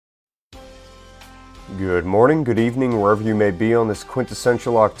Good morning, good evening, wherever you may be on this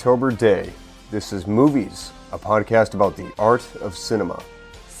quintessential October day. This is Movies, a podcast about the art of cinema.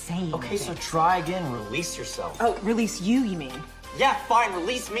 Same. Okay, so try again. Release yourself. Oh, release you mean? Yeah, fine.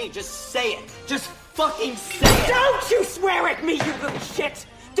 Release me. Just say it. Just fucking say it. Don't you swear at me, you little shit!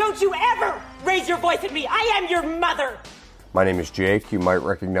 Don't you ever raise your voice at me! I am your mother! My name is Jake. You might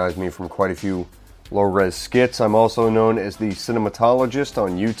recognize me from quite a few low-res skits. I'm also known as the Cinematologist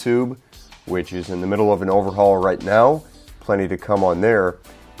on YouTube, which is in the middle of an overhaul right now. Plenty to come on there.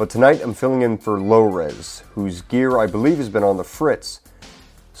 But tonight I'm filling in for Low-Res, whose gear I believe has been on the fritz.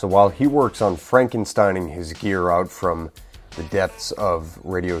 So while he works on Frankensteining his gear out from the depths of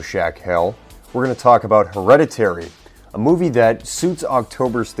Radio Shack hell, we're going to talk about Hereditary, a movie that suits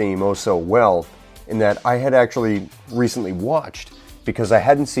October's theme oh so well, in that I had actually recently watched, because I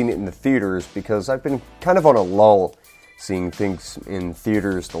hadn't seen it in the theaters, because I've been kind of on a lull seeing things in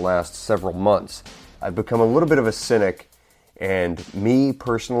theaters the last several months. I've become a little bit of a cynic, and me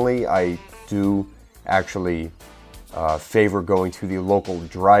personally, I do actually favor going to the local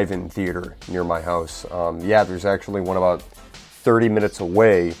drive-in theater near my house. There's actually one about 30 minutes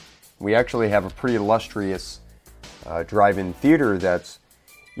away. We actually have a pretty illustrious drive-in theater that's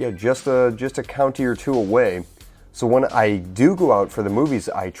just a county or two away. So when I do go out for the movies,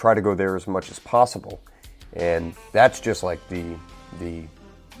 I try to go there as much as possible. And that's just like the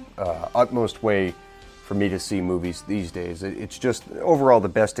utmost way for me to see movies these days. It's just overall the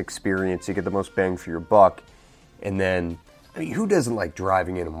best experience. You get the most bang for your buck. And then, I mean, who doesn't like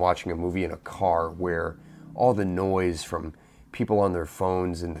driving in and watching a movie in a car where all the noise from people on their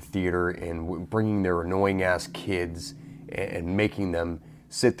phones in the theater and bringing their annoying-ass kids and making them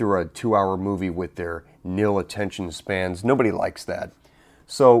sit through a 2-hour movie with their nil attention spans? Nobody likes that.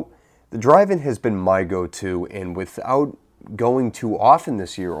 So the drive-in has been my go-to, and without going too often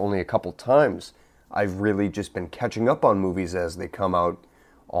this year, only a couple times, I've really just been catching up on movies as they come out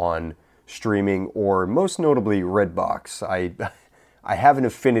on streaming, or most notably Redbox. I have an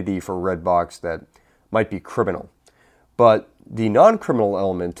affinity for Redbox that might be criminal. But the non-criminal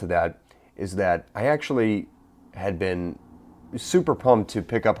element to that is that I actually had been super pumped to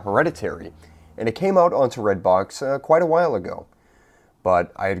pick up Hereditary, and it came out onto Redbox quite a while ago.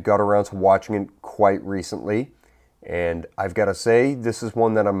 But I had got around to watching it quite recently, and I've got to say, this is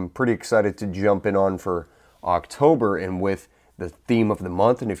one that I'm pretty excited to jump in on for October, and with the theme of the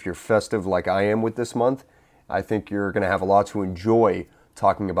month, and if you're festive like I am with this month, I think you're going to have a lot to enjoy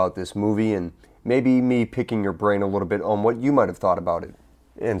talking about this movie, and maybe me picking your brain a little bit on what you might have thought about it.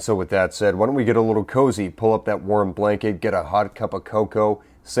 And so with that said, why don't we get a little cozy, pull up that warm blanket, get a hot cup of cocoa,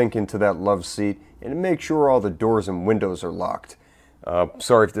 sink into that love seat, and make sure all the doors and windows are locked.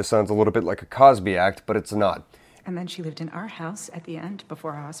 Sorry if this sounds a little bit like a Cosby act, but it's not. And then she lived in our house at the end,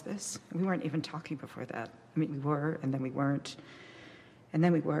 before hospice. We weren't even talking before that. I mean, we were, and then we weren't. And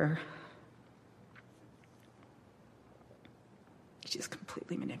then we were. She's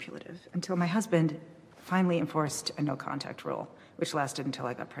completely manipulative. Until my husband finally enforced a no-contact rule, which lasted until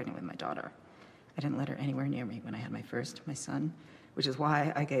I got pregnant with my daughter. I didn't let her anywhere near me when I had my son, which is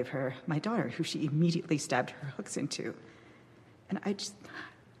why I gave her my daughter, who she immediately stabbed her hooks into. And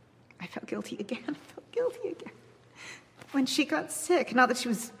I felt guilty again. When she got sick, not that she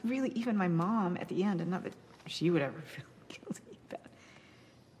was really even my mom at the end, and not that she would ever feel guilty about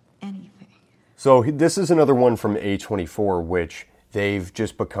anything. So this is another one from A24, which they've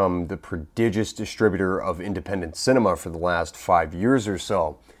just become the prodigious distributor of independent cinema for the last 5 years or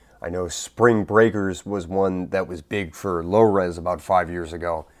so. I know Spring Breakers was one that was big for Low-Res about 5 years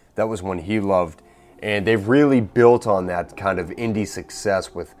ago. That was one he loved. And they've really built on that kind of indie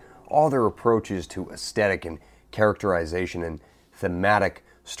success with all their approaches to aesthetic and characterization and thematic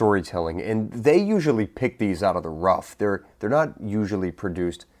storytelling. And they usually pick these out of the rough. They're not usually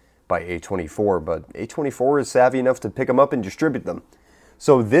produced by A24, but A24 is savvy enough to pick them up and distribute them.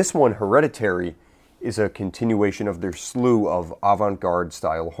 So this one, Hereditary, is a continuation of their slew of avant-garde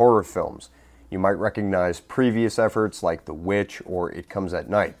style horror films. You might recognize previous efforts like The Witch or It Comes at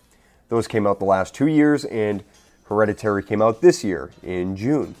Night. Those came out the last 2 years, and Hereditary came out this year in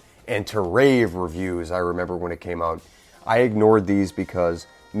June. And to rave reviews, I remember when it came out. I ignored these because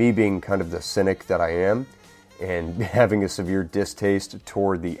me being kind of the cynic that I am, and having a severe distaste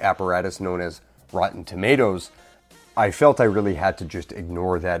toward the apparatus known as Rotten Tomatoes, I felt I really had to just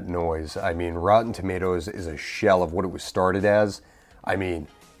ignore that noise. I mean, Rotten Tomatoes is a shell of what it was started as. I mean,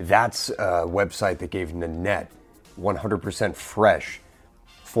 that's a website that gave Nanette 100% fresh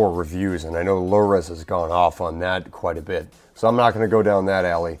 4 reviews, and I know Low-Res has gone off on that quite a bit. So I'm not going to go down that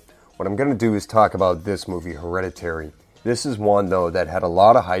alley. What I'm going to do is talk about this movie, Hereditary. This is one, though, that had a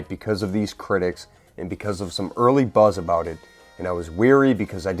lot of hype because of these critics and because of some early buzz about it, and I was weary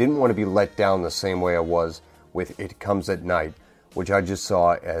because I didn't want to be let down the same way I was with It Comes at Night, which I just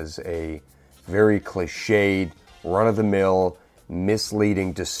saw as a very cliched, run-of-the-mill,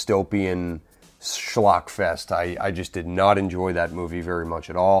 misleading, dystopian schlockfest. I just did not enjoy that movie very much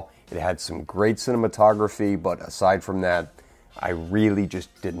at all. It had some great cinematography, but aside from that, I really just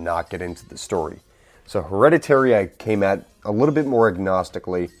did not get into the story. So Hereditary I came at a little bit more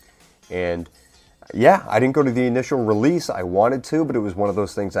agnostically, and yeah, I didn't go to the initial release. I wanted to, but it was one of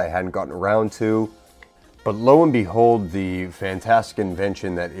those things I hadn't gotten around to. But lo and behold, the fantastic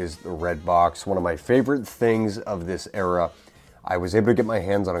invention that is the Red Box, one of my favorite things of this era. I was able to get my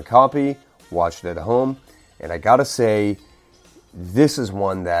hands on a copy, watched it at home, and I gotta say, this is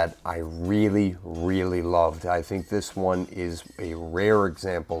one that I really, really loved. I think this one is a rare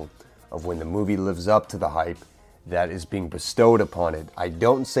example of when the movie lives up to the hype that is being bestowed upon it. I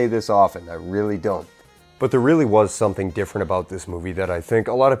don't say this often, I really don't. But there really was something different about this movie that I think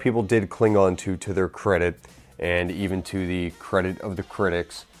a lot of people did cling on to their credit, and even to the credit of the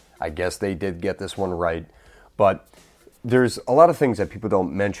critics. I guess they did get this one right. But there's a lot of things that people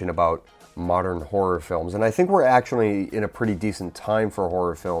don't mention about modern horror films, and I think we're actually in a pretty decent time for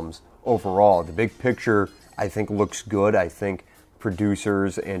horror films overall. The big picture, I think, looks good. I think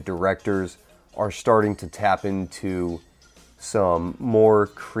producers and directors are starting to tap into some more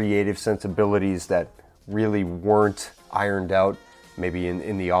creative sensibilities that really weren't ironed out maybe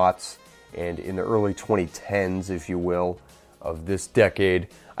in the aughts and in the early 2010s, if you will, of this decade.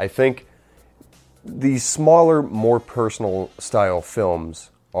 I think these smaller, more personal style films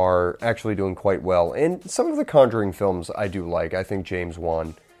are actually doing quite well. And some of the Conjuring films I do like. I think James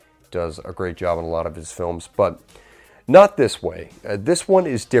Wan does a great job in a lot of his films, but not this way. This one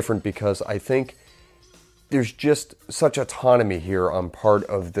is different because I think there's just such autonomy here on part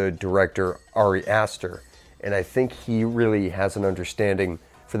of the director Ari Aster, and I think he really has an understanding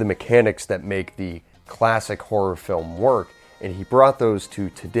for the mechanics that make the classic horror film work, and he brought those to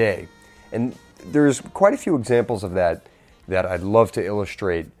today. And there's quite a few examples of that I'd love to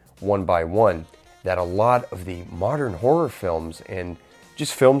illustrate one by one, that a lot of the modern horror films and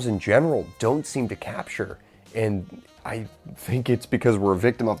just films in general don't seem to capture. And I think it's because we're a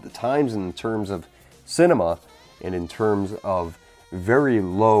victim of the times in terms of cinema and in terms of very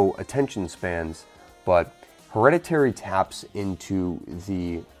low attention spans. But Hereditary taps into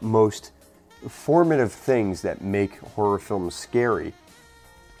the most formative things that make horror films scary,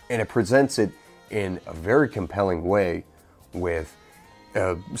 and it presents it in a very compelling way with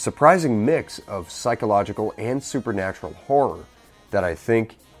a surprising mix of psychological and supernatural horror that I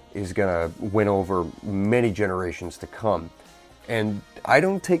think is going to win over many generations to come. And I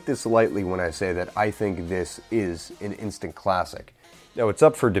don't take this lightly when I say that I think this is an instant classic. Now, it's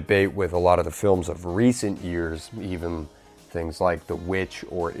up for debate with a lot of the films of recent years, even things like The Witch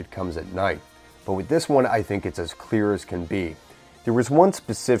or It Comes at Night. But with this one, I think it's as clear as can be. There was one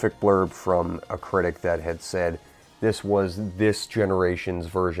specific blurb from a critic that had said this was this generation's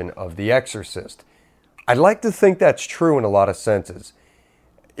version of The Exorcist. I'd like to think that's true in a lot of senses.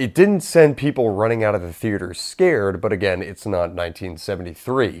 It didn't send people running out of the theater scared, but again, it's not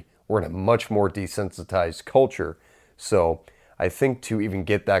 1973. We're in a much more desensitized culture, so I think to even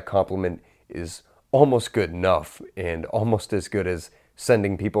get that compliment is almost good enough, and almost as good as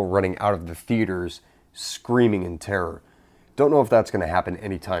sending people running out of the theaters screaming in terror. Don't know if that's going to happen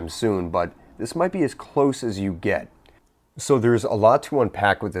anytime soon, but this might be as close as you get. So there's a lot to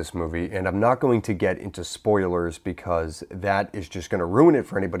unpack with this movie, and I'm not going to get into spoilers because that is just going to ruin it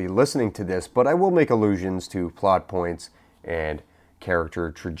for anybody listening to this, but I will make allusions to plot points and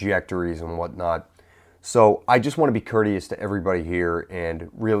character trajectories and whatnot. So I just want to be courteous to everybody here and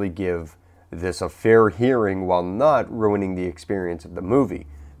really give this a fair hearing while not ruining the experience of the movie,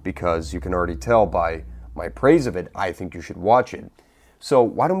 because you can already tell by my praise of it, I think you should watch it. So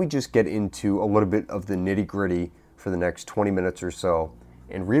why don't we just get into a little bit of the nitty-gritty for the next 20 minutes or so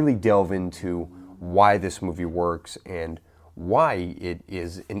and really delve into why this movie works and why it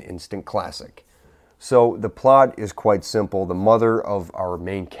is an instant classic. So the plot is quite simple. The mother of our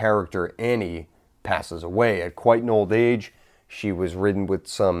main character, Annie, passes away at quite an old age. She was ridden with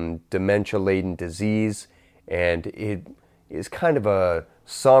some dementia-laden disease, and it is kind of a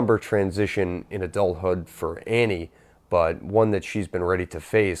somber transition in adulthood for Annie, but one that she's been ready to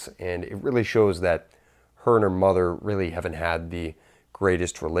face, and it really shows that her and her mother really haven't had the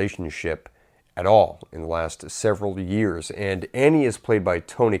greatest relationship at all in the last several years. And Annie is played by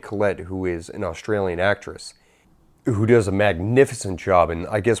Toni Collette, who is an Australian actress who does a magnificent job, and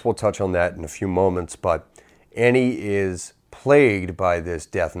I guess we'll touch on that in a few moments, but Annie is plagued by this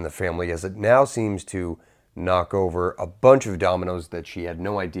death in the family, as it now seems to knock over a bunch of dominoes that she had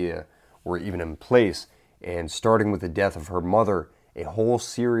no idea were even in place. And starting with the death of her mother, a whole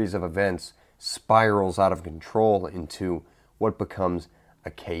series of events spirals out of control into what becomes a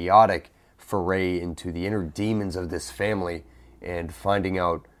chaotic foray into the inner demons of this family and finding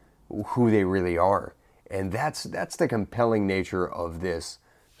out who they really are. And that's the compelling nature of this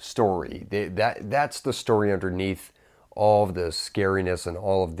story. That's the story underneath all of the scariness and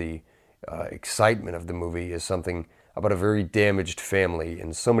all of the excitement of the movie, is something about a very damaged family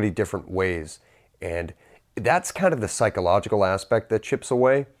in so many different ways. And that's kind of the psychological aspect that chips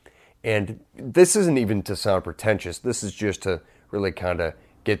away. And this isn't even to sound pretentious. This is just to really kind of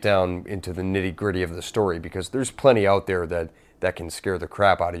get down into the nitty-gritty of the story, because there's plenty out there that can scare the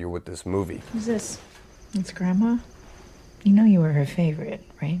crap out of you with this movie. Who's this? It's Grandma? You know you were her favorite,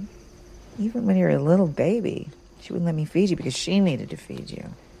 right? Even when you were a little baby, she wouldn't let me feed you because she needed to feed you.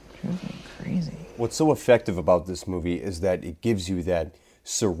 Drove me crazy. What's so effective about this movie is that it gives you that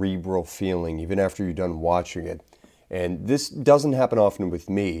cerebral feeling even after you're done watching it. And this doesn't happen often with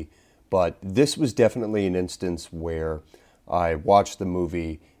me, but this was definitely an instance where I watched the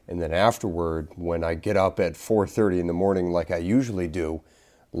movie, and then afterward, when I get up at 4:30 in the morning like I usually do,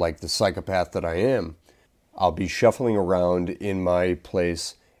 like the psychopath that I am, I'll be shuffling around in my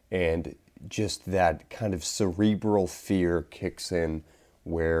place, and just that kind of cerebral fear kicks in,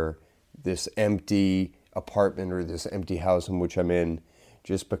 where this empty apartment or this empty house in which I'm in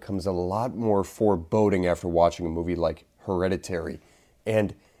just becomes a lot more foreboding after watching a movie like Hereditary.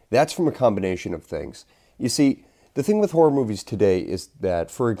 And that's from a combination of things. You see, the thing with horror movies today is that,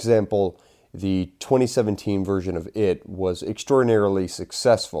 for example, the 2017 version of It was extraordinarily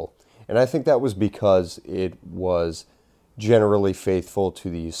successful. And I think that was because it was generally faithful to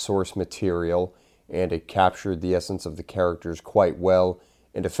the source material, and it captured the essence of the characters quite well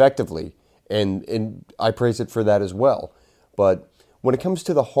and effectively. And I praise it for that as well. But when it comes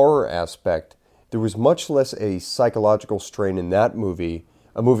to the horror aspect, there was much less a psychological strain in that movie,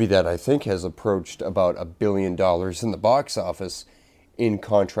 a movie that I think has approached about $1 billion in the box office, in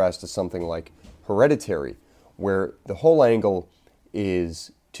contrast to something like Hereditary, where the whole angle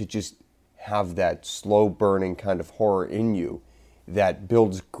is to just have that slow burning kind of horror in you that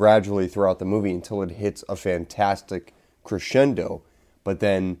builds gradually throughout the movie until it hits a fantastic crescendo. But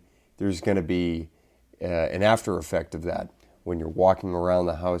then there's going to be an after effect of that when you're walking around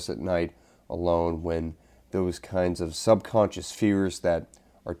the house at night alone, when those kinds of subconscious fears that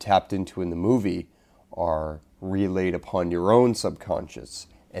are tapped into in the movie are relayed upon your own subconscious.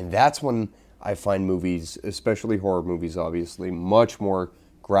 And that's when I find movies, especially horror movies obviously, much more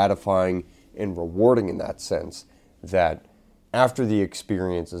gratifying and rewarding in that sense, that after the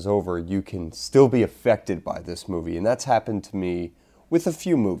experience is over, you can still be affected by this movie. And that's happened to me with a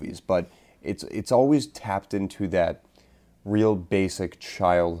few movies, but it's always tapped into that real basic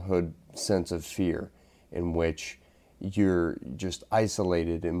childhood sense of fear, in which you're just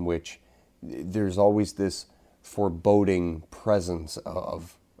isolated, in which there's always this foreboding presence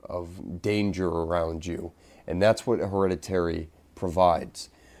of danger around you. And that's what Hereditary provides.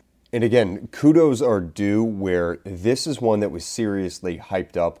 And again, kudos are due, where this is one that was seriously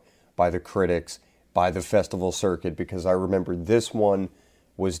hyped up by the critics, by the festival circuit, because I remember this one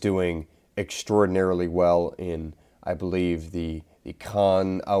was doing extraordinarily well in, I believe, the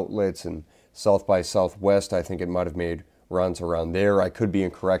Cannes outlets and South by Southwest. I think it might have made runs around there. I could be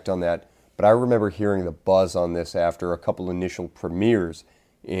incorrect on that, but I remember hearing the buzz on this after a couple initial premieres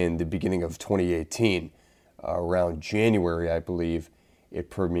in the beginning of 2018. Around January, I believe, it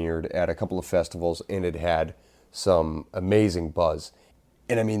premiered at a couple of festivals, and it had some amazing buzz.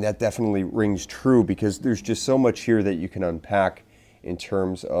 And I mean, that definitely rings true, because there's just so much here that you can unpack in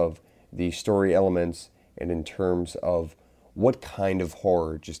terms of the story elements and in terms of what kind of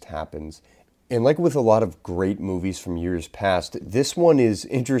horror just happens. And like with a lot of great movies from years past, this one is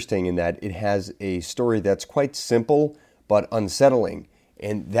interesting in that it has a story that's quite simple but unsettling.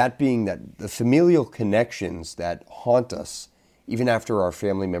 And that being that the familial connections that haunt us, even after our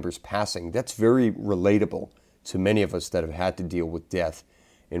family members passing, that's very relatable to many of us that have had to deal with death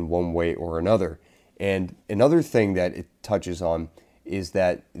in one way or another. And another thing that it touches on is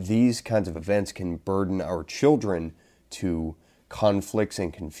that these kinds of events can burden our children to conflicts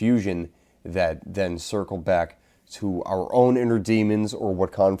and confusion that then circle back to our own inner demons, or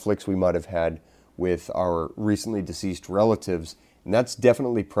what conflicts we might have had with our recently deceased relatives. And that's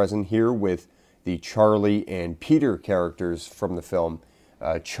definitely present here with the Charlie and Peter characters from the film.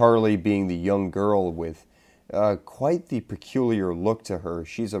 Charlie being the young girl with quite the peculiar look to her.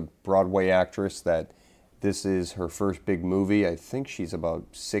 She's a Broadway actress that This is her first big movie. I think she's about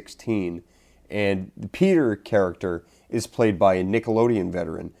 16. And the Peter character is played by a Nickelodeon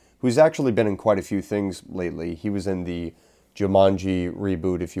veteran who's actually been in quite a few things lately. He was in the Jumanji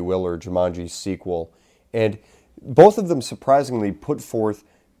reboot, if you will, or Jumanji sequel. And both of them surprisingly put forth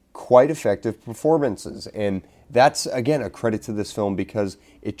quite effective performances. And that's, again, a credit to this film because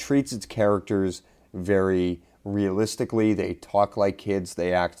it treats its characters very realistically. They talk like kids.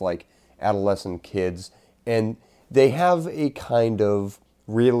 They act like adolescent kids. And they have a kind of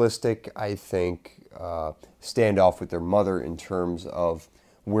realistic, I think, standoff with their mother in terms of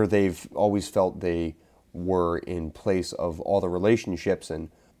where they've always felt they were in place of all the relationships and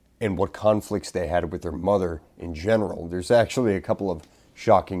what conflicts they had with their mother in general. There's actually a couple of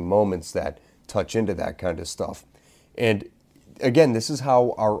shocking moments that touch into that kind of stuff. And again, this is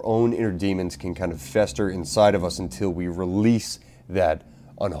how our own inner demons can kind of fester inside of us until we release that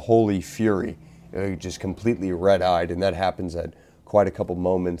unholy fury, just completely red-eyed, and that happens at quite a couple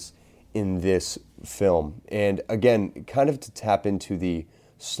moments in this film. And again, kind of to tap into the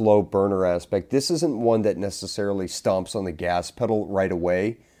slow burner aspect, this isn't one that necessarily stomps on the gas pedal right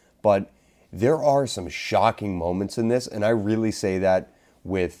away, but there are some shocking moments in this, and I really say that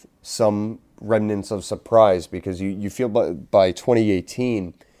with some remnants of surprise, because you feel by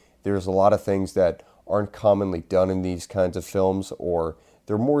 2018, there's a lot of things that aren't commonly done in these kinds of films, or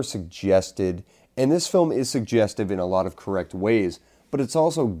they're more suggested. And this film is suggestive in a lot of correct ways, but it's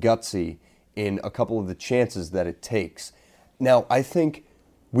also gutsy in a couple of the chances that it takes. Now, I think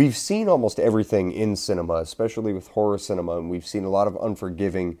we've seen almost everything in cinema, especially with horror cinema, and we've seen a lot of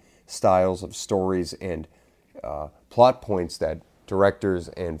unforgiving styles of stories and plot points that directors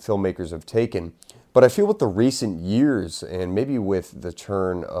and filmmakers have taken. But I feel with the recent years, and maybe with the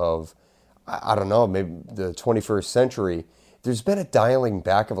turn of, I don't know, maybe the 21st century, there's been a dialing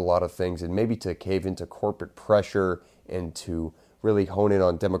back of a lot of things, and maybe to cave into corporate pressure and to really hone in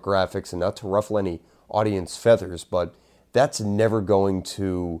on demographics and not to ruffle any audience feathers, but that's never going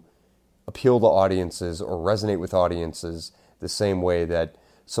to appeal to audiences or resonate with audiences the same way that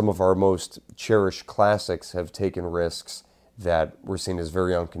some of our most cherished classics have taken risks that were seen as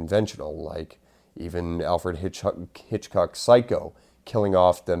very unconventional, like even Alfred Hitchcock's Psycho, killing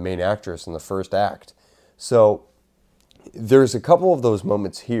off the main actress in the first act. So there's a couple of those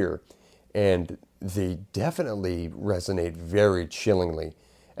moments here, and they definitely resonate very chillingly,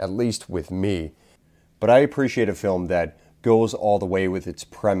 at least with me. But I appreciate a film that goes all the way with its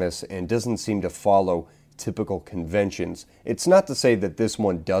premise and doesn't seem to follow typical conventions. It's not to say that this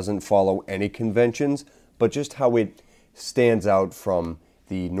one doesn't follow any conventions, but just how it stands out from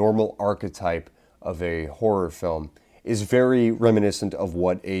the normal archetype of a horror film is very reminiscent of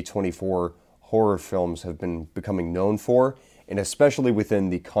what A24 horror films have been becoming known for, and especially within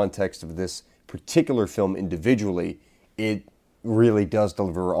the context of this particular film individually, it really does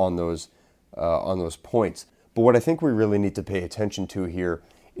deliver on those points. But what I think we really need to pay attention to here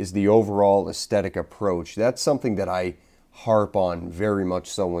is the overall aesthetic approach. That's something that I harp on very much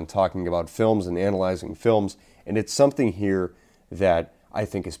so when talking about films and analyzing films, and it's something here that I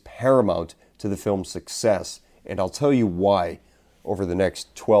think is paramount to the film's success, and I'll tell you why over the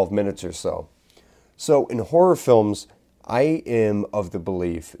next 12 minutes or so. So in horror films, I am of the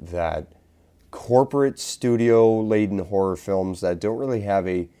belief that corporate studio-laden horror films that don't really have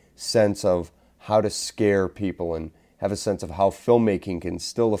a sense of how to scare people and have a sense of how filmmaking can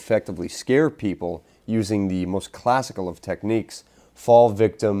still effectively scare people using the most classical of techniques fall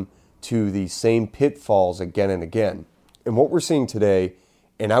victim to the same pitfalls again and again. And what we're seeing today,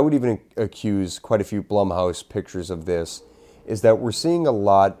 and I would even accuse quite a few Blumhouse pictures of this, is that we're seeing a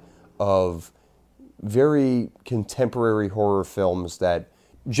lot of very contemporary horror films that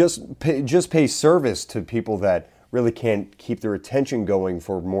just pay service to people that really can't keep their attention going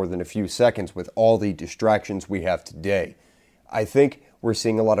for more than a few seconds with all the distractions we have today. I think we're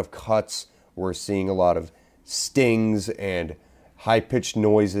seeing a lot of cuts, we're seeing a lot of stings and high-pitched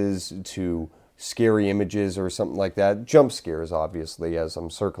noises to scary images or something like that. Jump scares, obviously, as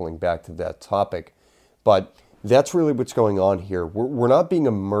I'm circling back to that topic. But that's really what's going on here. We're not being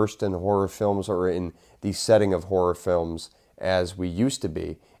immersed in horror films or in the setting of horror films as we used to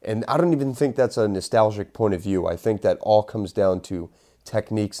be. And I don't even think that's a nostalgic point of view. I think that all comes down to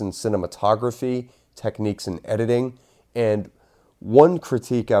techniques in cinematography, techniques in editing. And one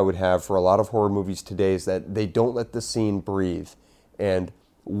critique I would have for a lot of horror movies today is that they don't let the scene breathe. And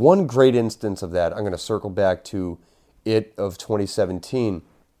one great instance of that, I'm going to circle back to It of 2017,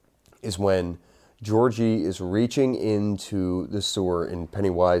 is when Georgie is reaching into the sewer and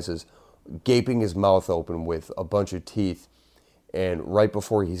Pennywise is gaping his mouth open with a bunch of teeth, and right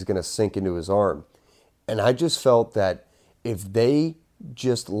before he's going to sink into his arm. And I just felt that if they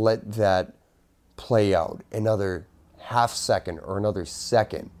just let that play out another half second or another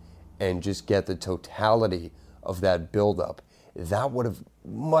second and just get the totality of that buildup, that would have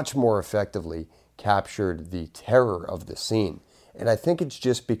much more effectively captured the terror of the scene. And I think it's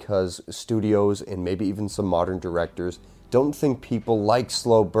just because studios and maybe even some modern directors don't think people like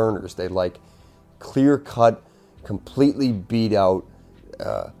slow burners. They like clear-cut, completely beat out,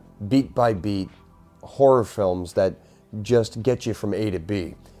 beat by beat horror films that just get you from A to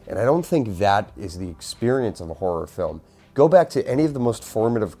B. And I don't think that is the experience of a horror film. Go back to any of the most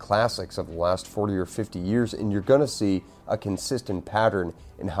formative classics of the last 40 or 50 years, and you're going to see a consistent pattern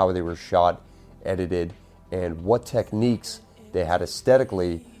in how they were shot, edited, and what techniques they had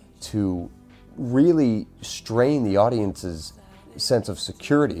aesthetically to really strain the audience's sense of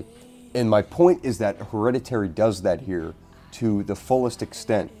security. And my point is that Hereditary does that here to the fullest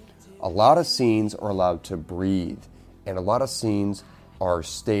extent. A lot of scenes are allowed to breathe, and a lot of scenes are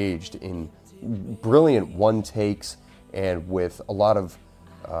staged in brilliant one-takes and with a lot of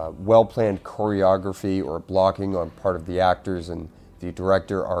well-planned choreography or blocking on part of the actors and the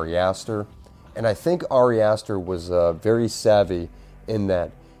director, Ari Aster. And I think Ari Aster was very savvy in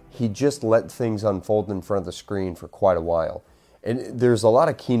that he just let things unfold in front of the screen for quite a while. And there's a lot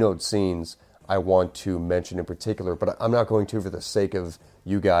of keynote scenes I want to mention in particular, but I'm not going to for the sake of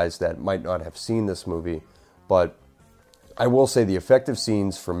you guys that might not have seen this movie. But I will say the effective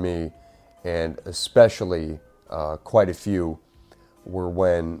scenes for me, and especially quite a few, were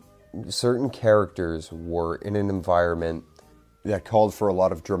when certain characters were in an environment that called for a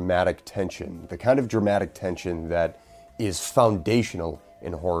lot of dramatic tension, the kind of dramatic tension that is foundational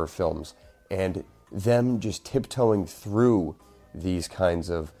in horror films, and them just tiptoeing through these kinds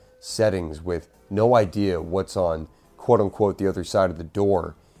of settings with no idea what's on quote-unquote the other side of the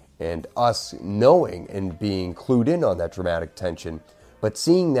door, and us knowing and being clued in on that dramatic tension, but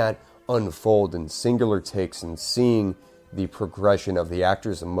seeing that unfold in singular takes and seeing the progression of the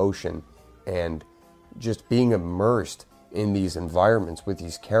actor's emotion and just being immersed in these environments with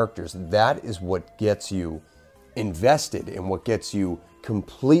these characters, that is what gets you invested and what gets you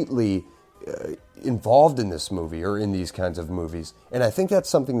completely involved in this movie or in these kinds of movies. And I think that's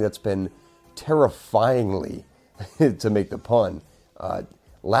something that's been terrifyingly, to make the pun,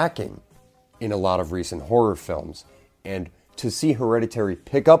 lacking in a lot of recent horror films. And to see Hereditary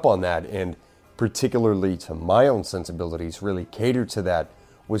pick up on that, and particularly to my own sensibilities, really cater to that,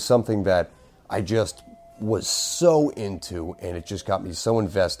 was something that I just was so into, and it just got me so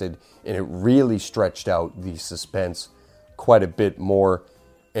invested, and it really stretched out the suspense quite a bit more.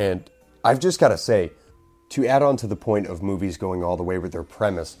 And I've just got to say, to add on to the point of movies going all the way with their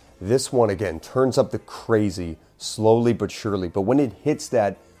premise, this one, again, turns up the crazy slowly but surely. But when it hits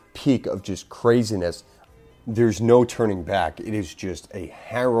that peak of just craziness, there's no turning back. It is just a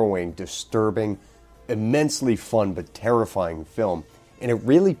harrowing, disturbing, immensely fun but terrifying film. And it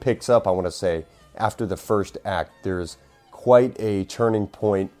really picks up, I want to say, after the first act. There's quite a turning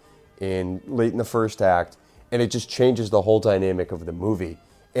point late in the first act, and it just changes the whole dynamic of the movie.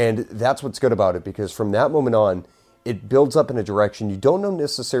 And that's what's good about it, because from that moment on, it builds up in a direction. You don't know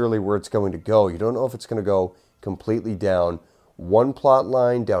necessarily where it's going to go. You don't know if it's going to go completely down one plot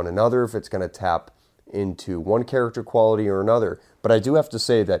line, down another, if it's going to tap into one character quality or another. But I do have to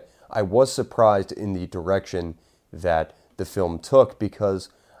say that I was surprised in the direction that the film took, because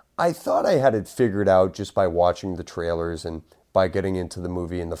I thought I had it figured out just by watching the trailers and by getting into the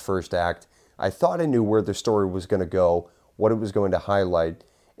movie in the first act. I thought I knew where the story was going to go, what it was going to highlight.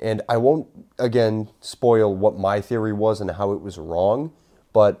 And I won't, again, spoil what my theory was and how it was wrong,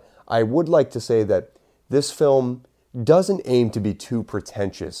 but I would like to say that this film doesn't aim to be too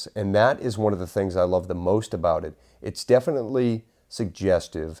pretentious, and that is one of the things I love the most about it. It's definitely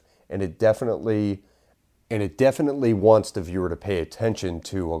suggestive, and it definitely wants the viewer to pay attention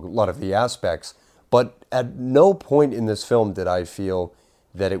to a lot of the aspects, but at no point in this film did I feel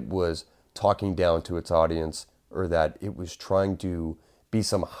that it was talking down to its audience or that it was trying to be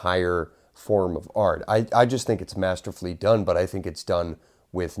some higher form of art. I just think it's masterfully done, but I think it's done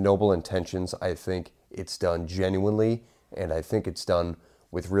with noble intentions. I think it's done genuinely, and I think it's done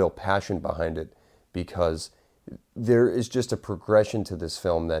with real passion behind it, because there is just a progression to this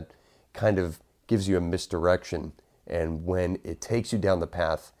film that kind of gives you a misdirection. And when it takes you down the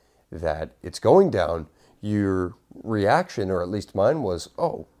path that it's going down, your reaction, or at least mine, was,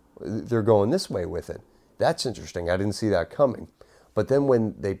 oh, they're going this way with it. That's interesting. I didn't see that coming. But then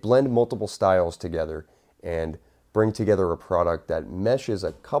when they blend multiple styles together and bring together a product that meshes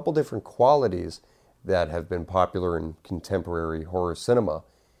a couple different qualities that have been popular in contemporary horror cinema,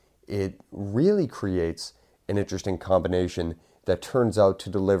 it really creates an interesting combination that turns out to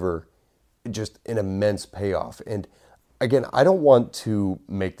deliver just an immense payoff. And again, I don't want to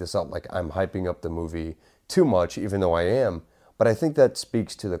make this out like I'm hyping up the movie too much, even though I am, but I think that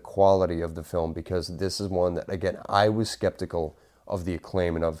speaks to the quality of the film, because this is one that, again, I was skeptical of the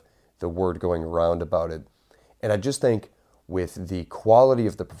acclaim and of the word going around about it. And I just think with the quality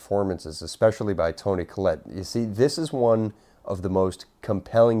of the performances, especially by Toni Collette, you see, this is one of the most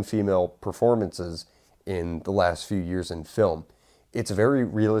compelling female performances in the last few years in film. It's a very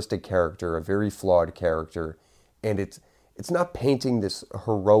realistic character, a very flawed character, and it's not painting this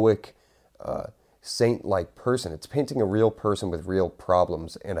heroic, saint-like person. It's painting a real person with real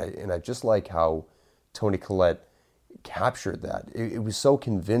problems, and I just like how Toni Collette captured that. It was so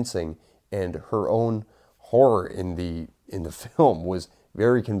convincing, and her own horror in the film was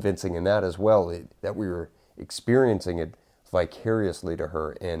very convincing in that as well. That we were experiencing it vicariously to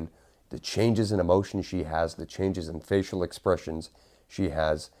her, and the changes in emotion she has, the changes in facial expressions she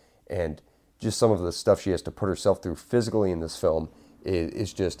has, and just some of the stuff she has to put herself through physically in this film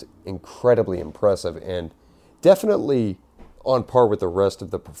is just incredibly impressive, and definitely on par with the rest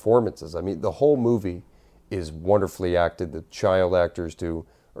of the performances. I mean, the whole movie is wonderfully acted. The child actors do,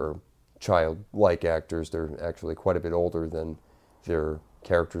 or childlike actors, they're actually quite a bit older than their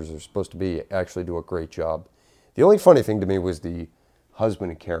characters are supposed to be, actually do a great job. The only funny thing to me was the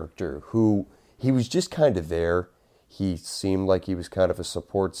husband character, who he was just kind of there. He seemed like he was kind of a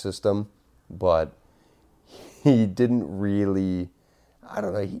support system, but he didn't really,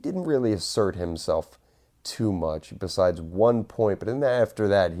 he didn't really assert himself too much besides one point. But then after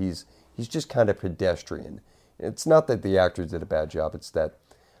that, he's just kind of pedestrian. It's not that the actors did a bad job. It's that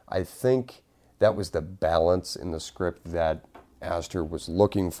I think that was the balance in the script that Aster was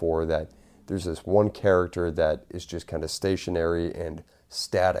looking for, that there's this one character that is just kind of stationary and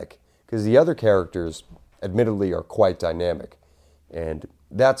static, because the other characters admittedly are quite dynamic, and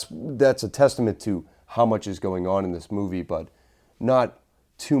that's a testament to how much is going on in this movie, but not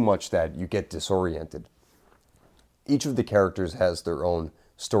too much that you get disoriented. Each of the characters has their own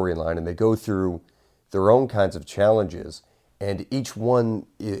storyline, and they go through their own kinds of challenges, and each one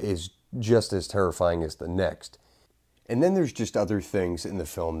is just as terrifying as the next. And then there's just other things in the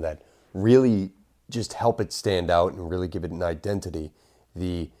film that really just help it stand out and really give it an identity.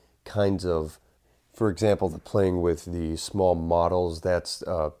 The kinds of, for example, the playing with the small models, that's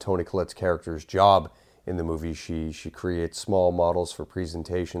Toni Collette's character's job in the movie. She creates small models for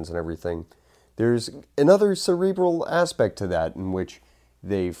presentations and everything. There's another cerebral aspect to that, in which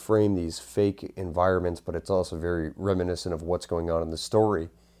they frame these fake environments, but it's also very reminiscent of what's going on in the story.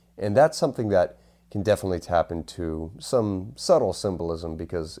 And that's something that can definitely tap into some subtle symbolism,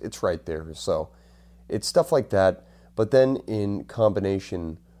 because it's right there. So it's stuff like that, but then in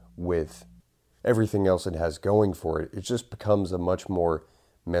combination with everything else it has going for it, it just becomes a much more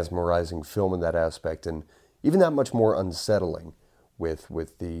mesmerizing film in that aspect, and even that much more unsettling with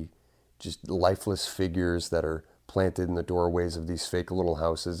the just lifeless figures that are planted in the doorways of these fake little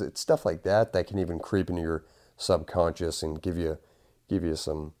houses. It's stuff like that that can even creep into your subconscious and give you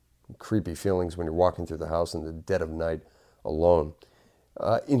some creepy feelings when you're walking through the house in the dead of night alone.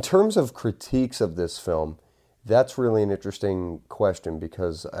 In terms of critiques of this film, that's really an interesting question,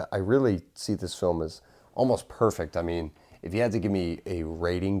 because I really see this film as almost perfect. I mean, if you had to give me a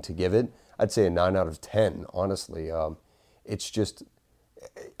rating to give it, I'd say a 9 out of 10, honestly. It's just,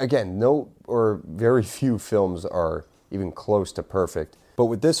 again, no or very few films are even close to perfect. But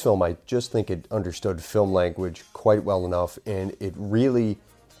with this film, I just think it understood film language quite well enough, and it really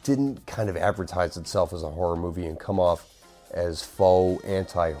didn't kind of advertise itself as a horror movie and come off as faux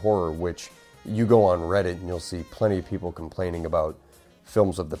anti-horror, which you go on Reddit and you'll see plenty of people complaining about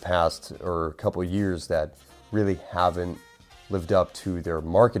films of the past or a couple of years that really haven't lived up to their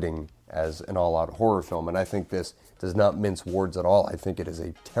marketing as an all-out horror film. And I think this does not mince words at all. I think it is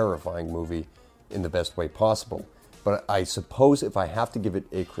a terrifying movie in the best way possible. But I suppose if I have to give it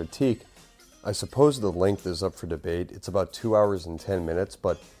a critique, I suppose the length is up for debate. It's about 2 hours and 10 minutes,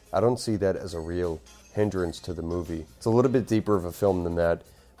 but I don't see that as a real hindrance to the movie. It's a little bit deeper of a film than that,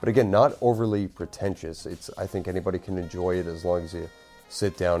 but again, not overly pretentious. I think anybody can enjoy it as long as you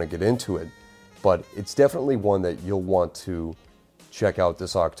sit down and get into it. But it's definitely one that you'll want to check out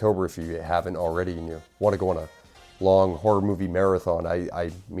this October if you haven't already and you want to go on a long horror movie marathon.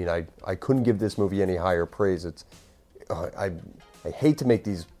 I couldn't give this movie any higher praise. I hate to make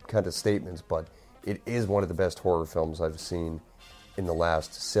these kind of statements, but it is one of the best horror films I've seen in the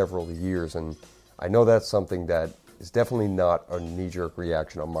last several years, and I know that's something that is definitely not a knee-jerk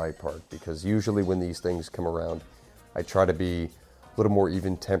reaction on my part, because usually when these things come around, I try to be little more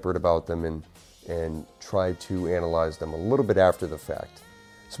even-tempered about them and try to analyze them a little bit after the fact.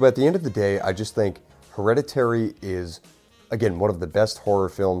 So at the end of the day, I just think Hereditary is, again, one of the best horror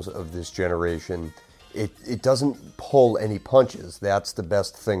films of this generation. It doesn't pull any punches. That's the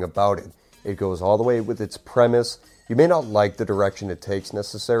best thing about it. It goes all the way with its premise. You may not like the direction it takes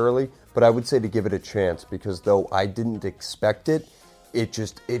necessarily, but I would say to give it a chance, because though I didn't expect it,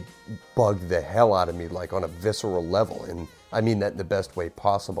 it bugged the hell out of me, like on a visceral level, and I mean that in the best way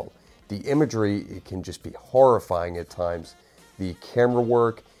possible. The imagery, it can just be horrifying at times. The camera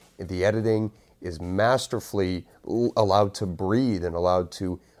work, the editing is masterfully allowed to breathe and allowed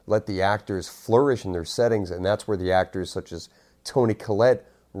to let the actors flourish in their settings, and that's where the actors such as Toni Collette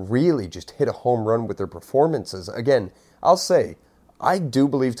really just hit a home run with their performances. Again, I'll say, I do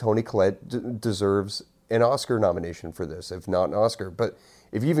believe Toni Collette deserves an Oscar nomination for this, if not an Oscar. But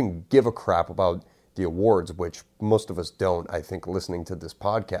if you even give a crap about the awards, which most of us don't, I think, listening to this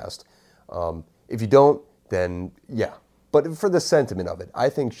podcast, if you don't, then yeah. But for the sentiment of it, I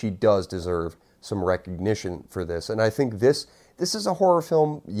think she does deserve some recognition for this. And I think this is a horror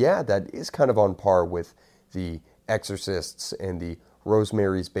film, yeah, that is kind of on par with the Exorcists and the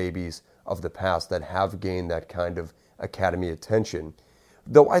Rosemary's Babies of the past that have gained that kind of Academy attention.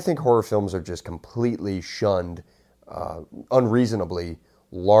 Though I think horror films are just completely shunned unreasonably,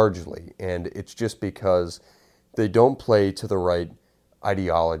 largely. And it's just because they don't play to the right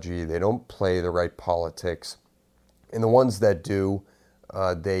ideology, they don't play the right politics. And the ones that do,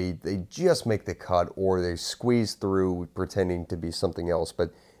 they just make the cut, or they squeeze through pretending to be something else.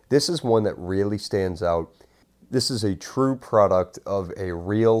 But this is one that really stands out. This is a true product of a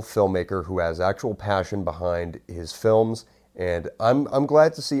real filmmaker who has actual passion behind his films. And I'm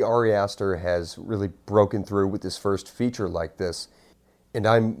glad to see Ari Aster has really broken through with his first feature like this. And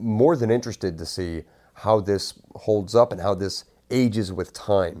I'm more than interested to see how this holds up and how this ages with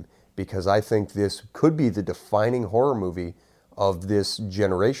time, because I think this could be the defining horror movie of this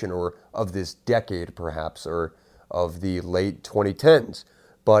generation, or of this decade perhaps, or of the late 2010s.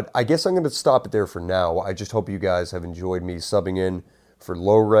 But I guess I'm going to stop it there for now. I just hope you guys have enjoyed me subbing in for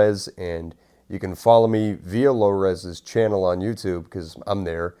Low Res, and you can follow me via Low Res's channel on YouTube, because I'm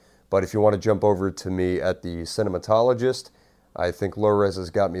there. But if you want to jump over to me at The Cinematologist, I think Low Res has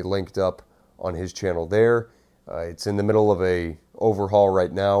got me linked up on his channel there. It's in the middle of a overhaul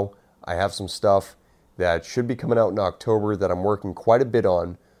right now. I have some stuff that should be coming out in October that I'm working quite a bit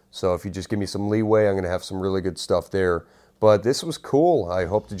on. So if you just give me some leeway, I'm going to have some really good stuff there. But this was cool. I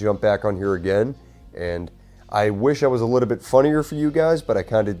hope to jump back on here again. And I wish I was a little bit funnier for you guys, but I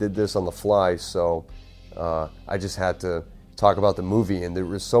kind of did this on the fly. So I just had to talk about the movie. And there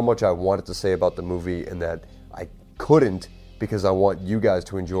was so much I wanted to say about the movie, and that I couldn't, because I want you guys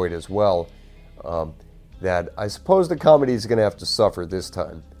to enjoy it as well. That I suppose the comedy is going to have to suffer this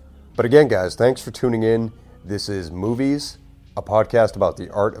time. But again, guys, thanks for tuning in. This is Movies, a podcast about the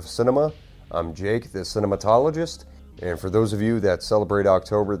art of cinema. I'm Jake, the Cinematologist. And for those of you that celebrate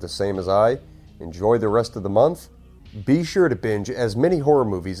October the same as I, enjoy the rest of the month. Be sure to binge as many horror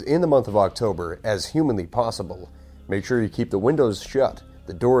movies in the month of October as humanly possible. Make sure you keep the windows shut,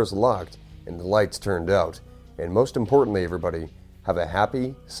 the doors locked, and the lights turned out. And most importantly, everybody, have a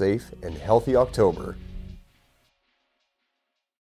happy, safe, and healthy October.